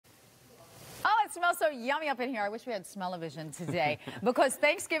it smells so yummy up in here. I wish we had smell-o-vision today because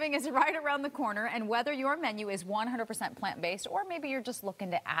Thanksgiving is right around the corner, and whether your menu is 100% plant-based or maybe you're just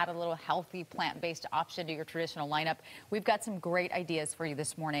looking to add a little healthy plant-based option to your traditional lineup, we've got some great ideas for you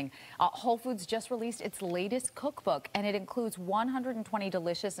this morning. Whole Foods just released its latest cookbook, and it includes 120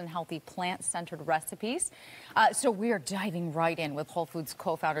 delicious and healthy plant-centered recipes. So we are diving right in with Whole Foods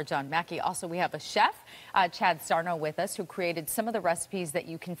co-founder John Mackey. Also, we have a chef, Chad Sarno, with us, who created some of the recipes that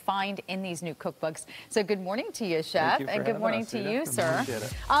you can find in these new cookbooks. So good morning to you, Chef, and good morning to you, sir.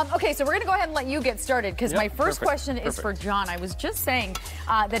 Okay, so we're going to go ahead and let you get started because my first question is for John. I was just saying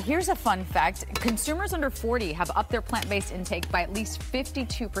that here's a fun fact. Consumers under 40 have upped their plant-based intake by at least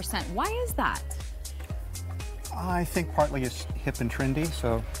 52%. Why is that? I think partly it's hip and trendy,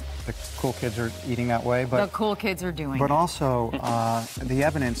 so the cool kids are eating that way. But the cool kids are doing it. But also, the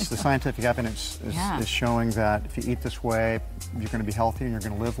evidence, the scientific evidence is showing that if you eat this way, you're going to be healthy and you're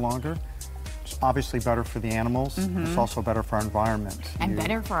going to live longer. It's obviously better for the animals. It's also better for our environment. And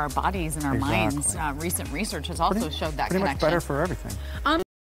better for our bodies and our minds. Recent research has also showed that pretty much better for everything.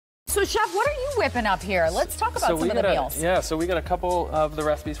 So, Chef, what are you whipping up here? Let's talk about some of the meals. Yeah, so we got a couple of the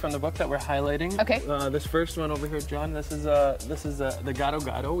recipes from the book that we're highlighting. Okay. This first one over here, John, this is the Gado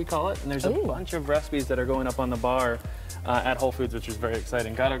Gado, we call it. And there's a bunch of recipes that are going up on the bar at Whole Foods, which is very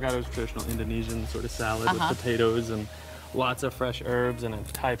exciting. Gado Gado is traditional Indonesian sort of salad with potatoes and lots of fresh herbs and a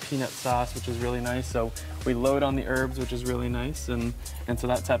Thai peanut sauce, which is really nice. So we load on the herbs, which is really nice, and so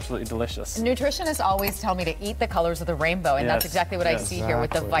that's absolutely delicious. Nutritionists always tell me to eat the colors of the rainbow, and that's exactly what I see here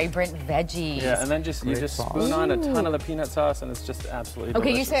with the vibrant veggies. Yeah, and then you just spoon on a ton of the peanut sauce, and it's just absolutely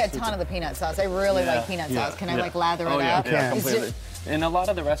delicious. Okay, you say a ton of the peanut sauce. I really like peanut sauce. Can I like lather it up? Yeah, completely. And a lot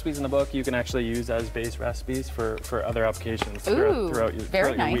of the recipes in the book you can actually use as base recipes for other applications throughout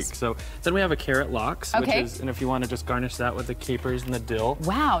your week. So then we have a carrot lox, which is, and if you want to just garnish that with the capers and the dill.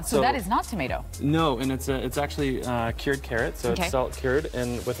 Wow, so that is not tomato. No, and it's actually cured carrot, so it's salt cured,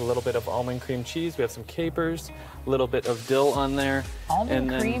 and with a little bit of almond cream cheese. We have some capers, a little bit of dill on there. Almond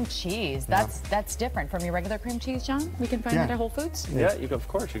cream cheese, that's different from your regular cream cheese, John? We can find that at Whole Foods? Yeah, of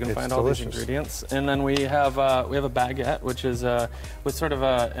course, you can find all these ingredients. And then we have a baguette, which is with sort of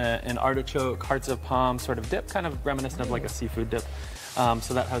an artichoke, hearts of palm sort of dip, kind of reminiscent of like a seafood dip.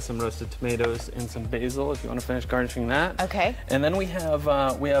 So that has some roasted tomatoes and some basil if you want to finish garnishing that. Okay. And then we have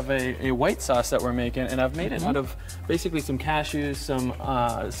a white sauce that we're making, and I've made it out of basically some cashews,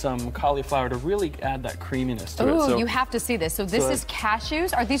 some cauliflower to really add that creaminess to it. So you have to see this. So this is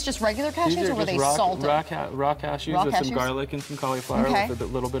cashews. Are these just regular cashews, or were they salted? Raw cashews with some garlic and some cauliflower with a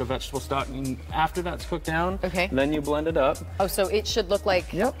little bit of vegetable stock. And after that's cooked down, then you blend it up. Oh, so it should look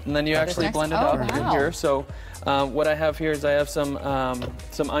like. Yep. And then you actually blend it up in here. So what I have here is I have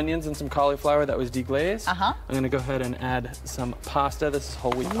some onions and some cauliflower that was deglazed. I'm going to go ahead and add some pasta. This is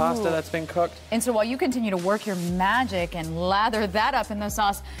whole wheat pasta that's been cooked. And so while you continue to work your magic and lather that up in the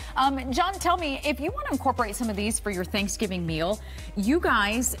sauce, John, tell me, if you want to incorporate some of these for your Thanksgiving meal, you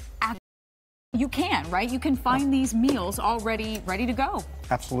guys, you can, right? You can find these meals already ready to go.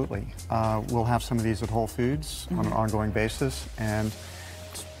 Absolutely. We'll have some of these at Whole Foods on an ongoing basis, and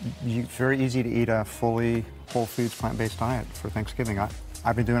it's very easy to eat a fully Whole Foods plant-based diet for Thanksgiving.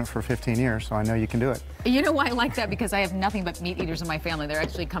 I've been doing it for 15 years, so I know you can do it. You know why I like that? Because I have nothing but meat eaters in my family. They're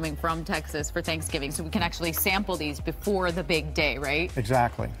actually coming from Texas for Thanksgiving, so we can actually sample these before the big day, right?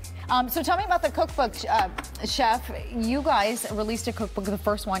 Exactly. So tell me about the cookbook, Chef. You guys released a cookbook, the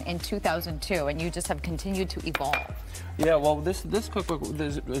first one in 2002, and you just have continued to evolve. Yeah, well, this cookbook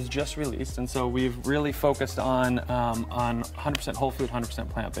is just released, and so we've really focused on 100% whole food, 100%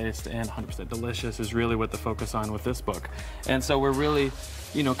 plant-based, and 100% delicious is really what the focus on with this book. And so we're really,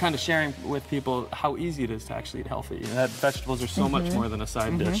 kind of sharing with people how easy it is to actually eat healthy. That vegetables are so much more than a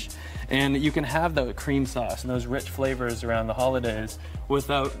side dish. And you can have the cream sauce and those rich flavors around the holidays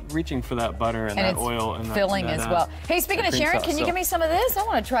without reaching for that butter and that oil and filling as well. Hey, speaking of sharing, can you give me some of this? I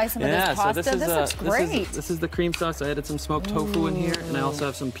want to try some of this pasta. So this looks great. This is the cream sauce. I added some smoked tofu in here, and I also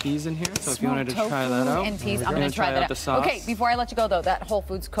have some peas in here. So if you wanted to try that out, and peas, I'm going to try that out. Okay, before I let you go though, that Whole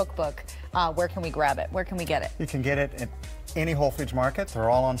Foods cookbook, where can we grab it? Where can we get it? You can get it at any Whole Foods market. They're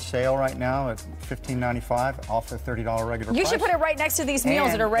all on sale right now at $15.95 off the $30 regular price. You should put it right next to these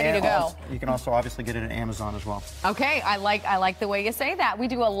meals that are ready to go. You can also obviously get it at Amazon as well. Okay, I like the way you say that. We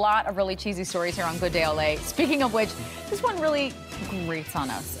do a lot of really cheesy stories here on Good Day LA. Speaking of which, this one really grates on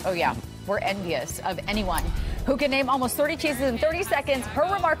us. Oh yeah, we're envious of anyone who can name almost 30 cheeses in 30 seconds. Her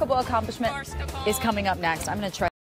remarkable accomplishment is coming up next. I'm going to try